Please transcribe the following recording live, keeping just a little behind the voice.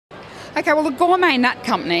Okay, well, the Gourmet Nut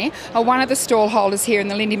Company are one of the stall holders here in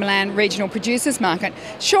the Lyndey Milan Regional Producers Market.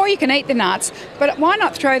 Sure, you can eat the nuts, but why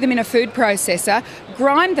not throw them in a food processor,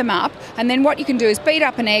 grind them up, and then what you can do is beat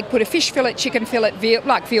up an egg, put a fish fillet, chicken fillet,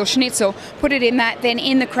 like veal schnitzel, put it in that, then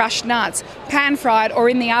in the crushed nuts, pan fried or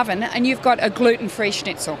in the oven, and you've got a gluten-free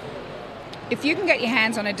schnitzel. If you can get your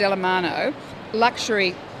hands on a Delamano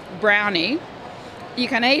luxury brownie, you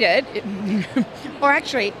can eat it, or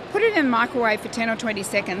actually put it in the microwave for 10 or 20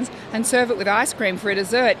 seconds and serve it with ice cream for a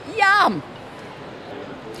dessert. Yum!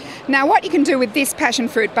 Now what you can do with this passion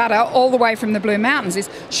fruit butter all the way from the Blue Mountains is,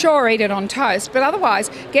 sure, eat it on toast, but otherwise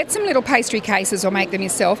get some little pastry cases or make them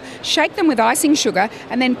yourself, shake them with icing sugar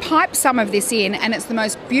and then pipe some of this in, and it's the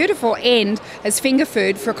most beautiful end as finger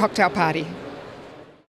food for a cocktail party.